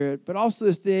Spirit. But also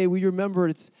this day, we remember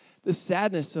it's the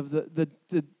sadness of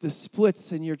the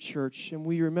splits in your church. And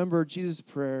we remember Jesus'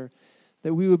 prayer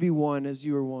that we would be one as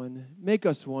you are one. Make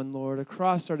us one, Lord,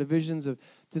 across our divisions of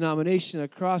denomination,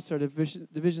 across our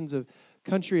divisions of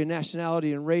country and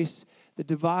nationality and race that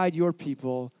divide your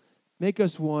people. Make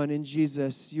us one in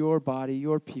Jesus, your body,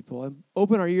 your people. And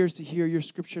open our ears to hear your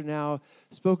scripture now,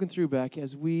 spoken through Beck,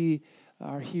 as we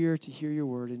are here to hear your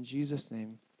word. In Jesus'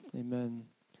 name, amen.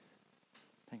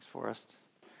 Thanks, Forrest.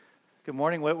 Good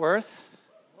morning, Whitworth.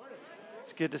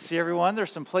 It's good to see everyone.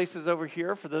 There's some places over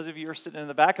here for those of you who are sitting in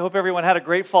the back. I hope everyone had a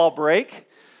great fall break.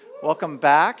 Welcome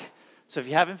back. So if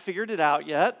you haven't figured it out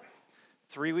yet,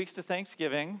 3 weeks to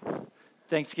Thanksgiving,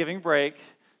 Thanksgiving break,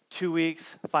 2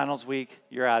 weeks, finals week,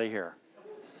 you're out of here.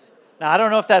 Now, I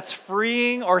don't know if that's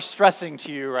freeing or stressing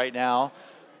to you right now,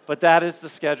 but that is the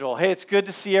schedule. Hey, it's good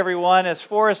to see everyone. As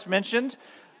Forrest mentioned,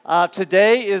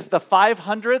 today is the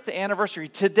 500th anniversary.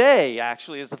 Today,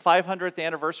 actually, is the 500th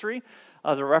anniversary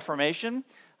of the Reformation.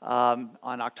 On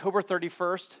October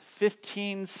 31st,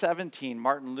 1517,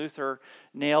 Martin Luther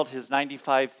nailed his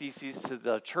 95 Theses to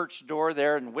the church door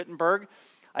there in Wittenberg.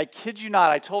 I kid you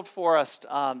not, I told Forrest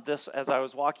this as I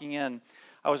was walking in.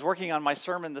 I was working on my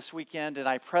sermon this weekend, and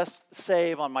I pressed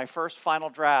save on my first final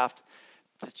draft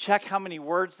to check how many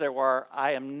words there were.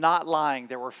 I am not lying.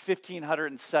 There were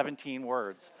 1,517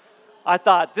 words. I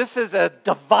thought, this is a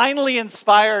divinely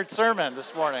inspired sermon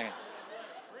this morning.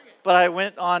 But I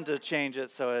went on to change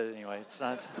it, so anyway, it's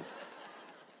not.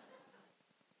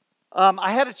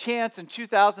 I had a chance in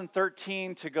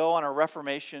 2013 to go on a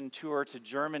Reformation tour to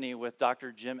Germany with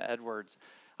Dr. Jim Edwards.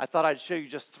 I thought I'd show you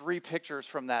just 3 pictures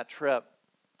from that trip.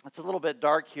 It's a little bit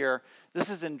dark here. This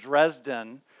is in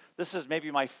Dresden. This is maybe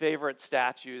my favorite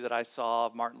statue that I saw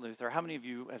of Martin Luther. How many of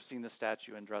you have seen this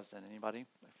statue in Dresden? Anybody?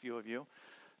 A few of you.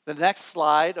 The next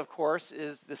slide, of course,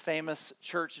 is the famous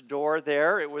church door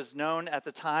there. It was known at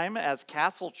the time as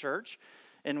Castle Church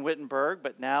in Wittenberg,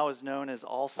 but now is known as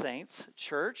All Saints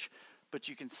Church. But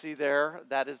you can see there,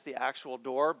 that is the actual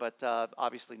door, but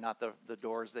obviously not the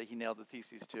doors that he nailed the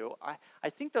theses to. I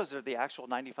think those are the actual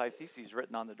 95 theses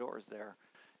written on the doors there,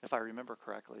 if I remember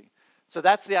correctly. So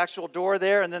that's the actual door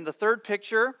there. And then the third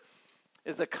picture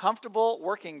is a comfortable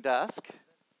working desk.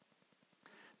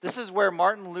 This is where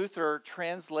Martin Luther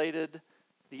translated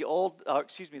the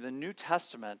New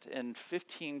Testament in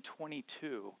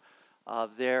 1522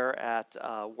 there at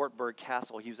Wartburg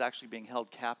Castle. He was actually being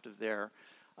held captive there.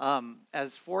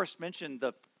 As Forrest mentioned,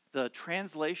 the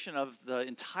translation of the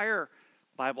entire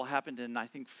Bible happened in, I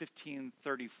think,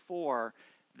 1534.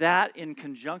 That, in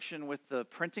conjunction with the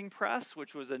printing press,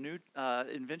 which was a new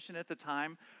invention at the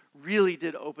time, really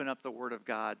did open up the Word of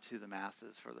God to the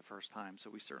masses for the first time. So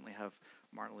we certainly have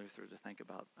Martin Luther to thank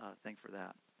for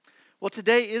that. Well,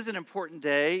 today is an important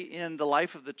day in the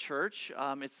life of the church.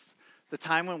 It's the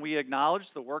time when we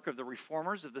acknowledge the work of the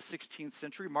reformers of the 16th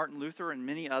century, Martin Luther and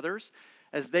many others,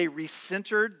 as they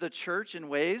recentered the church in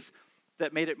ways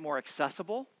that made it more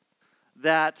accessible,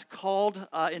 that called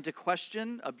into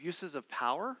question abuses of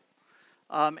power,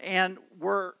 and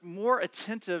were more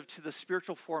attentive to the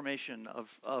spiritual formation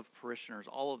of parishioners,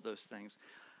 all of those things.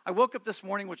 I woke up this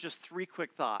morning with just 3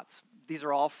 quick thoughts. These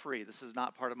are all free. This is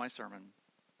not part of my sermon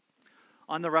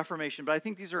on the Reformation, but I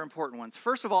think these are important ones.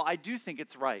 First of all, I do think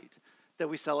it's right that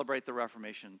we celebrate the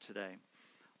Reformation today.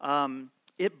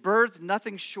 It birthed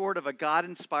nothing short of a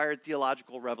God-inspired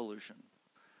theological revolution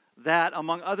that,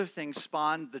 among other things,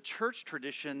 spawned the church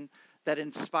tradition that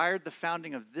inspired the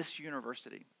founding of this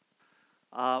university.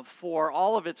 For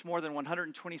all of its more than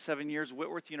 127 years,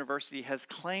 Whitworth University has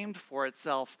claimed for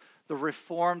itself the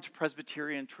Reformed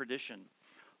Presbyterian tradition.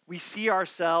 We see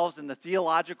ourselves in the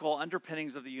theological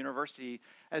underpinnings of the university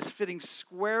as fitting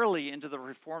squarely into the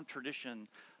Reformed tradition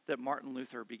that Martin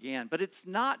Luther began. But it's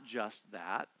not just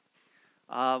that.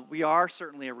 We are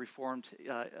certainly a Reformed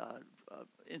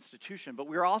institution, but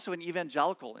we are also an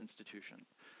evangelical institution.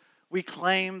 We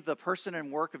claim the person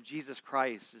and work of Jesus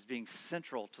Christ as being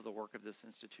central to the work of this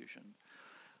institution.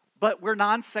 But we're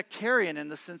non-sectarian in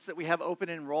the sense that we have open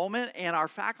enrollment, and our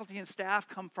faculty and staff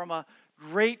come from a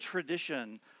great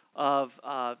tradition of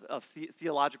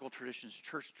theological traditions,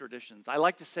 church traditions. I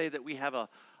like to say that we have a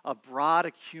broad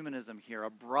ecumenism here,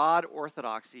 a broad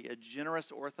orthodoxy, a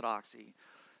generous orthodoxy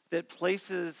that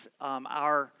places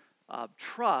our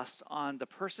trust on the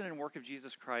person and work of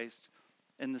Jesus Christ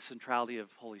and the centrality of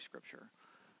Holy Scripture.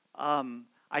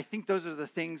 I think those are the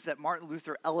things that Martin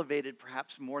Luther elevated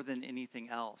perhaps more than anything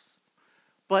else.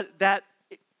 But that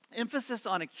emphasis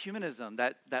on ecumenism,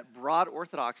 that broad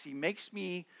orthodoxy, makes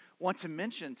me want to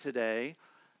mention today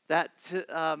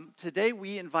today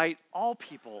we invite all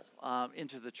people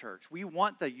into the church. We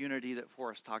want the unity that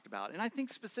Forrest talked about. And I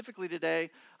think specifically today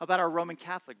about our Roman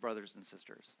Catholic brothers and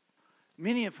sisters,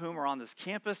 many of whom are on this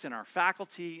campus, in our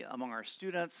faculty, among our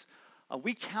students.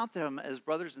 We count them as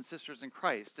brothers and sisters in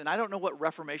Christ. And I don't know what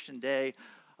Reformation Day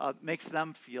makes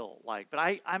them feel like, but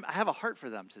I have a heart for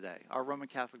them today, our Roman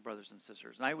Catholic brothers and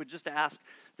sisters. And I would just ask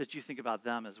that you think about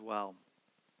them as well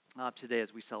today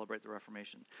as we celebrate the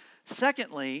Reformation.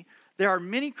 Secondly, there are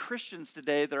many Christians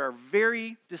today that are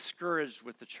very discouraged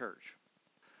with the church.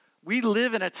 We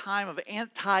live in a time of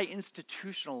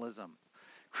anti-institutionalism.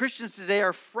 Christians today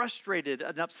are frustrated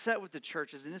and upset with the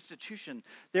church as an institution.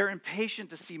 They're impatient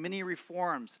to see many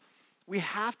reforms. We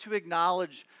have to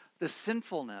acknowledge the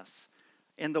sinfulness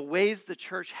and the ways the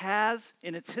church has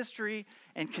in its history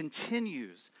and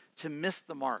continues to miss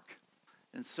the mark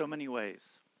in so many ways.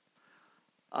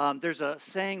 There's a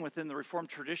saying within the Reformed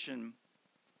tradition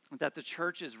that the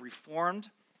church is reformed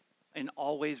and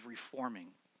always reforming.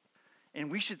 And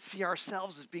we should see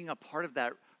ourselves as being a part of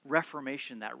that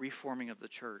reformation, that reforming of the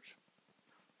church.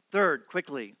 Third,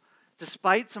 quickly,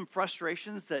 despite some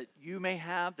frustrations that you may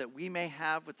have, that we may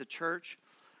have with the church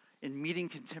in meeting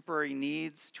contemporary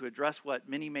needs to address what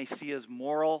many may see as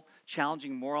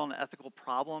challenging moral and ethical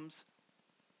problems,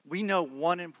 we know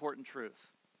one important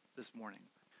truth this morning.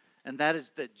 And that is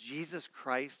that Jesus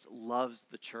Christ loves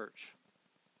the church.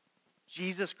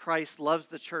 Jesus Christ loves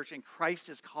the church, and Christ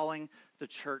is calling the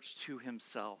church to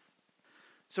himself.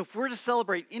 So if we're to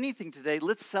celebrate anything today,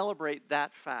 let's celebrate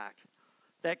that fact,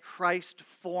 that Christ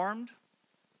formed,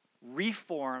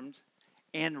 reformed,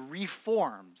 and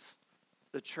reforms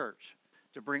the church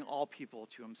to bring all people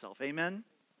to himself. Amen?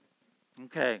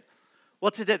 Okay.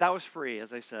 Well, today, that was free,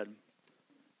 as I said.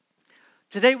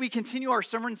 Today we continue our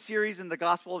sermon series in the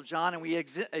Gospel of John, and we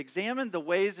examine the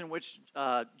ways in which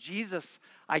Jesus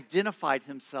identified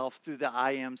himself through the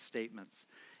I am statements.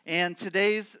 And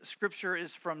today's scripture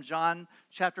is from John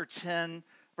chapter 10,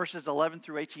 verses 11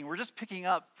 through 18. We're just picking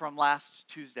up from last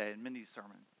Tuesday in Mindy's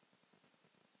sermon.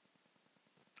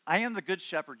 I am the good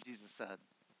shepherd, Jesus said.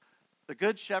 The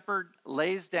good shepherd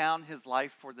lays down his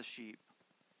life for the sheep.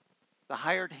 The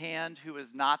hired hand, who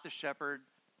is not the shepherd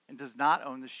and does not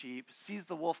own the sheep, sees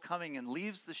the wolf coming and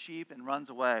leaves the sheep and runs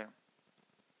away.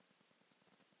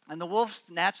 And the wolf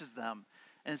snatches them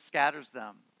and scatters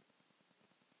them.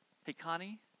 Hey,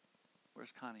 Connie?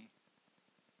 Where's Connie?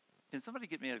 Can somebody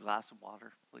get me a glass of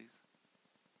water, please?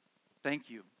 Thank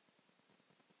you.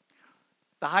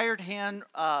 The hired hand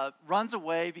runs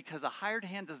away because a hired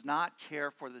hand does not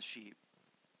care for the sheep.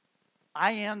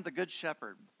 I am the good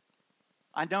shepherd.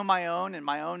 I know my own, and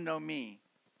my own know me.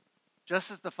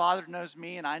 Just as the Father knows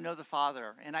me, and I know the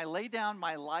Father, and I lay down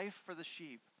my life for the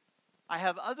sheep. I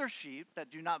have other sheep that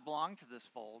do not belong to this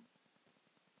fold.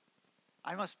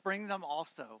 I must bring them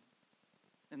also,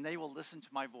 and they will listen to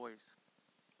my voice.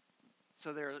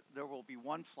 So there will be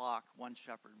one flock, one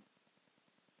shepherd.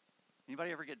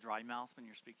 Anybody ever get dry mouth when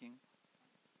you're speaking?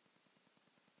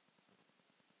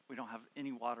 We don't have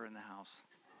any water in the house.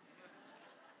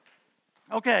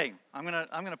 Okay, I'm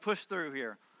gonna push through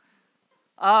here.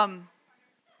 Come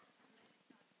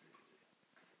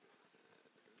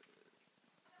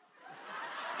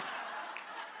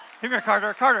here,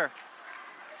 Carter. Carter.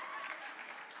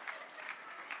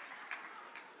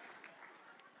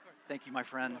 Thank you, my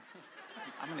friend.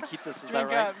 I'm going to keep this. Is that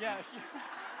right? Yeah.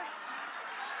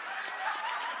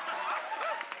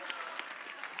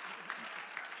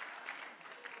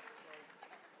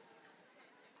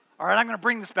 All right, I'm going to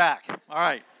bring this back. All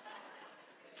right.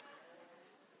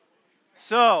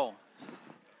 So,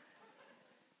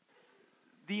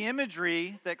 the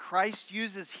imagery that Christ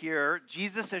uses here,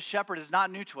 Jesus as shepherd, is not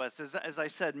new to us. As I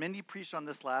said, Mindy preached on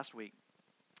this last week.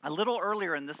 A little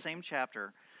earlier in this same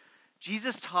chapter,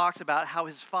 Jesus talks about how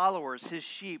his followers, his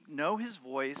sheep, know his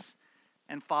voice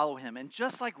and follow him. And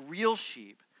just like real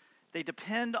sheep, they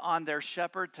depend on their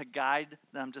shepherd to guide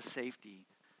them to safety.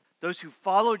 Those who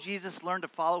follow Jesus learn to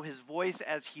follow his voice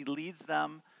as he leads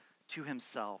them to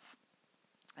himself.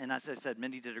 And as I said,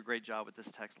 Mindy did a great job with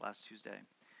this text last Tuesday.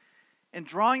 In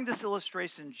drawing this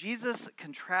illustration, Jesus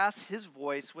contrasts his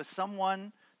voice with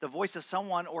the voice of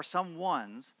someone or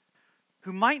someones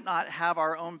who might not have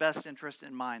our own best interest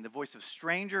in mind. The voice of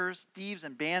strangers, thieves,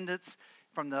 and bandits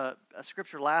from the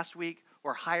scripture last week,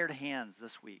 or hired hands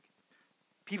this week.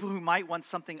 People who might want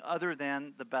something other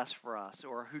than the best for us,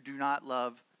 or who do not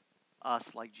love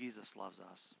us like Jesus loves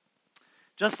us.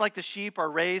 Just like the sheep are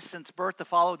raised since birth to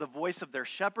follow the voice of their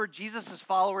shepherd, Jesus'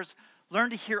 followers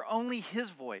learn to hear only his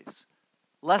voice,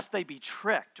 lest they be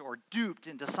tricked or duped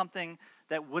into something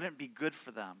that wouldn't be good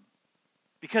for them.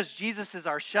 Because Jesus is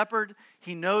our shepherd,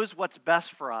 he knows what's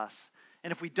best for us.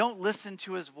 And if we don't listen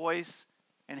to his voice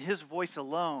and his voice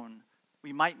alone,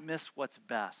 we might miss what's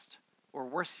best. Or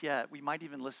worse yet, we might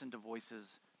even listen to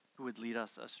voices who would lead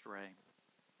us astray.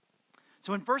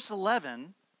 So in verse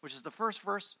 11, which is the first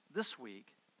verse this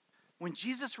week, when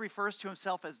Jesus refers to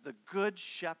himself as the good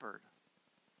shepherd,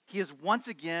 he is once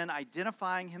again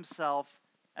identifying himself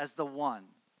as the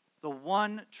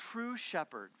one true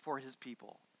shepherd for his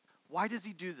people. Why does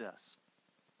he do this?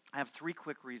 I have three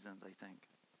quick reasons, I think.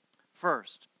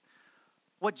 First,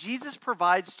 what Jesus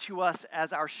provides to us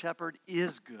as our shepherd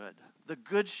is good. The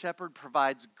good shepherd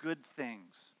provides good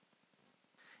things.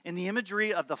 In the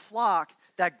imagery of the flock,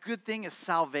 that good thing is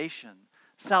salvation.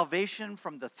 Salvation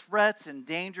from the threats and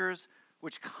dangers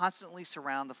which constantly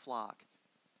surround the flock.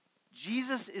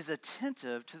 Jesus is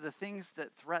attentive to the things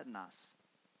that threaten us,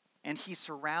 and he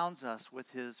surrounds us with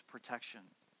his protection.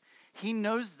 He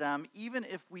knows them even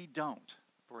if we don't,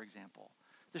 for example.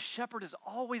 The shepherd is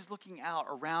always looking out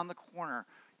around the corner,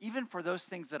 even for those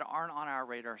things that aren't on our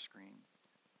radar screen.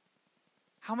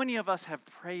 How many of us have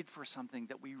prayed for something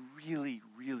that we really,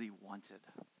 really wanted?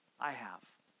 I have.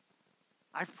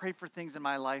 I've prayed for things in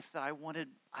my life that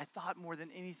I thought more than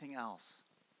anything else,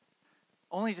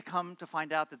 only to come to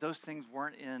find out that those things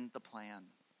weren't in the plan.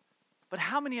 But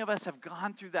how many of us have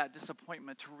gone through that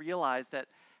disappointment to realize that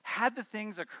had the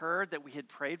things occurred that we had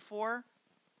prayed for,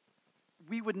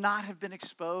 we would not have been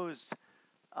exposed.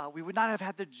 We would not have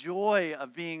had the joy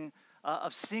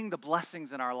of seeing the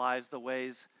blessings in our lives the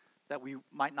ways that we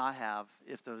might not have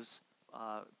if those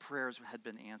prayers had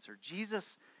been answered.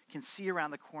 Jesus can see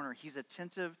around the corner. He's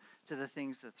attentive to the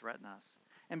things that threaten us.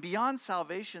 And beyond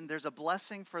salvation, there's a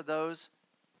blessing for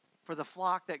the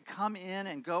flock that come in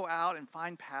and go out and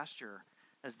find pasture,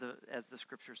 as the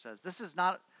scripture says. This is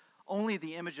not only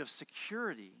the image of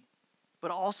security,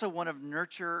 but also one of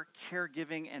nurture,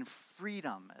 caregiving, and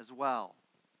freedom as well.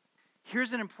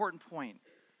 Here's an important point.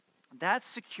 That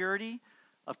security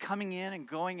of coming in and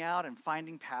going out and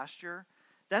finding pasture,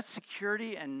 that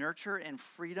security and nurture and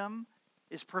freedom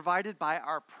is provided by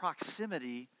our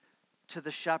proximity to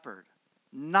the shepherd,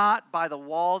 not by the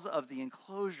walls of the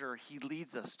enclosure he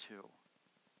leads us to.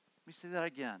 Let me say that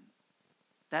again.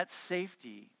 That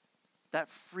safety, that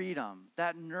freedom,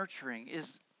 that nurturing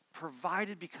is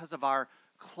provided because of our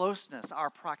closeness, our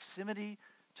proximity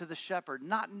to the shepherd,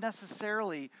 not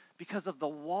necessarily because of the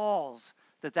walls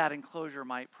that enclosure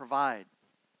might provide.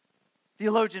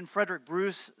 Theologian Frederick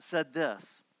Bruce said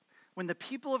this: when the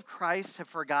people of Christ have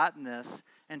forgotten this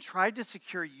and tried to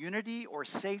secure unity or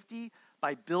safety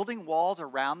by building walls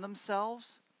around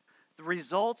themselves, the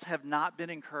results have not been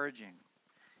encouraging.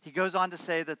 He goes on to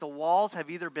say that the walls have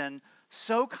either been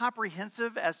so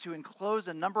comprehensive as to enclose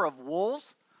a number of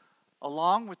wolves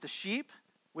along with the sheep,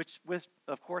 which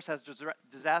of course has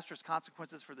disastrous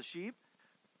consequences for the sheep,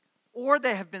 or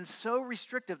they have been so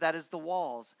restrictive, that is the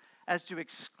walls, as to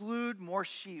exclude more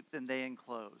sheep than they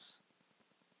enclose.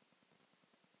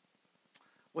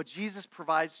 What Jesus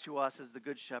provides to us as the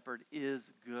Good Shepherd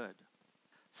is good.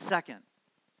 Second,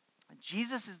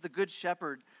 Jesus is the Good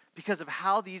Shepherd because of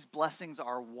how these blessings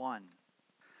are won.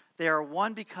 They are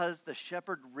won because the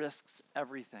shepherd risks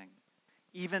everything,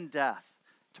 even death,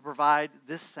 to provide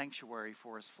this sanctuary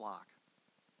for his flock.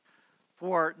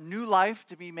 For new life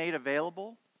to be made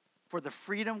available, for the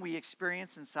freedom we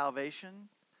experience in salvation,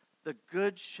 the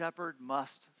Good Shepherd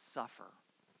must suffer.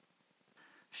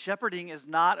 Shepherding is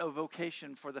not a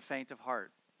vocation for the faint of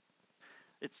heart.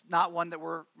 It's not one that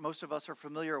most of us are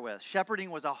familiar with. Shepherding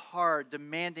was a hard,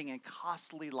 demanding, and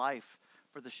costly life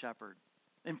for the shepherd.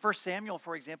 In 1 Samuel,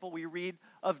 for example, we read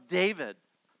of David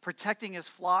protecting his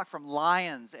flock from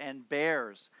lions and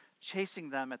bears, chasing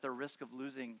them at the risk of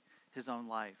losing his own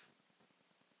life.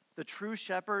 The true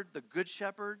shepherd, the good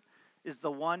shepherd, is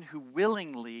the one who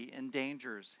willingly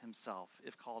endangers himself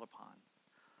if called upon.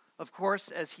 Of course,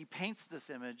 as he paints this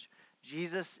image,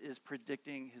 Jesus is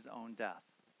predicting his own death.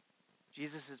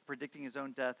 Jesus is predicting his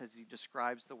own death as he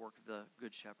describes the work of the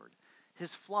Good Shepherd.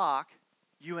 His flock,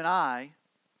 you and I,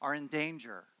 are in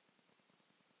danger.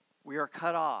 We are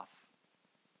cut off.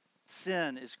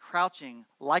 Sin is crouching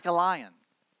like a lion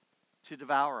to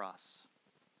devour us.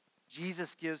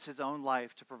 Jesus gives his own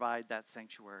life to provide that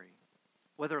sanctuary.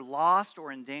 Whether lost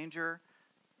or in danger,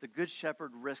 the Good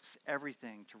Shepherd risks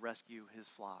everything to rescue his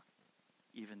flock,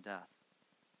 even death.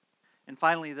 And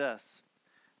finally this,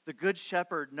 the Good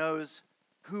Shepherd knows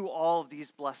who all of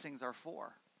these blessings are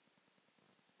for.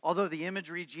 Although the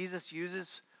imagery Jesus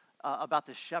uses about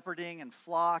the shepherding and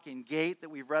flock and gate that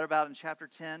we've read about in chapter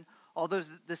 10, although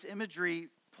this imagery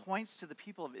points to the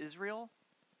people of Israel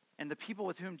and the people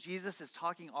with whom Jesus is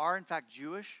talking are, in fact,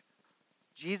 Jewish,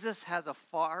 Jesus has a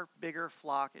far bigger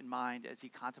flock in mind as he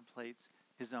contemplates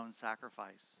his own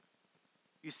sacrifice.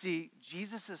 You see,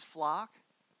 Jesus' flock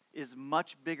is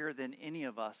much bigger than any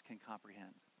of us can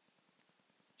comprehend.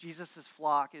 Jesus'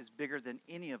 flock is bigger than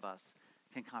any of us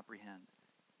can comprehend.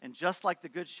 And just like the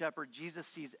Good Shepherd, Jesus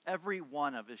sees every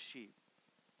one of his sheep.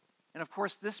 And of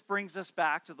course, this brings us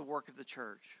back to the work of the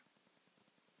church.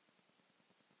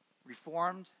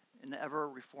 Reformed and ever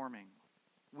reforming.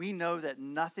 We know that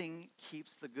nothing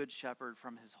keeps the Good Shepherd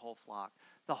from his whole flock.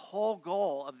 The whole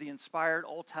goal of the inspired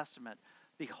Old Testament,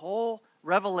 the whole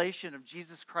revelation of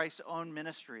Jesus Christ's own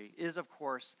ministry is, of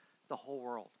course, the whole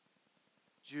world.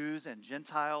 Jews and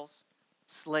Gentiles,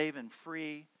 slave and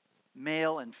free,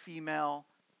 male and female,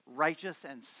 righteous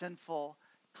and sinful,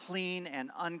 clean and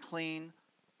unclean,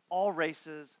 all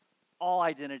races, all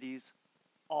identities,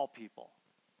 all people.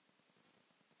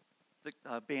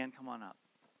 The band, come on up.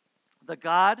 The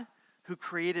God who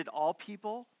created all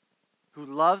people, who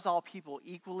loves all people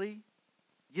equally,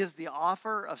 gives the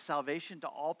offer of salvation to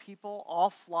all people,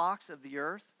 all flocks of the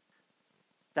earth,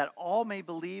 that all may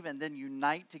believe and then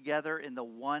unite together in the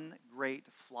one great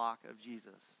flock of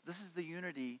Jesus. This is the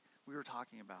unity we were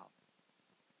talking about.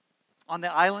 On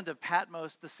the island of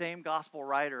Patmos, the same gospel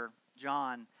writer,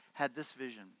 John, had this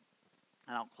vision.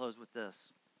 And I'll close with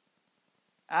this.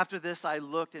 After this I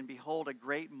looked, and behold, a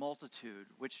great multitude,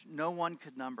 which no one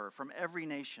could number, from every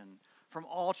nation, from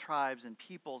all tribes and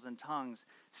peoples and tongues,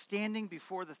 standing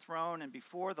before the throne and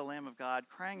before the Lamb of God,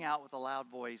 crying out with a loud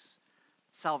voice,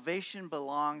 "Salvation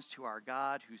belongs to our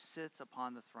God who sits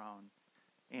upon the throne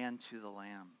and to the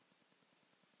Lamb."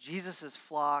 Jesus'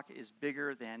 flock is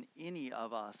bigger than any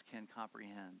of us can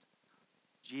comprehend.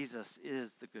 Jesus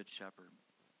is the Good Shepherd.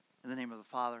 In the name of the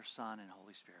Father, Son, and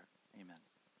Holy Spirit, amen.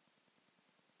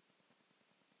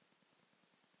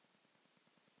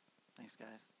 Thanks,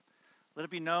 guys. Let it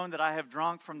be known that I have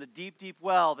drunk from the deep, deep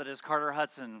well that is Carter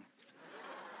Hudson.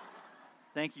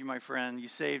 Thank you, my friend. You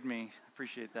saved me.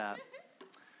 Appreciate that.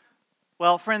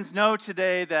 Well, friends, know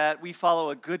today that we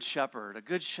follow a good shepherd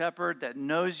that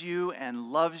knows you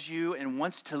and loves you and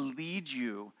wants to lead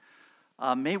you.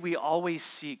 May we always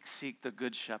seek the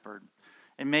good shepherd.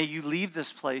 And may you leave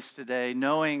this place today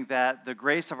knowing that the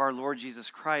grace of our Lord Jesus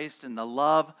Christ and the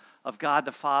love of God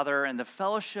the Father and the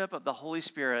fellowship of the Holy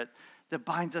Spirit that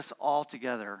binds us all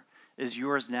together is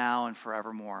yours now and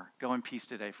forevermore. Go in peace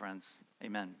today, friends.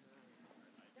 Amen.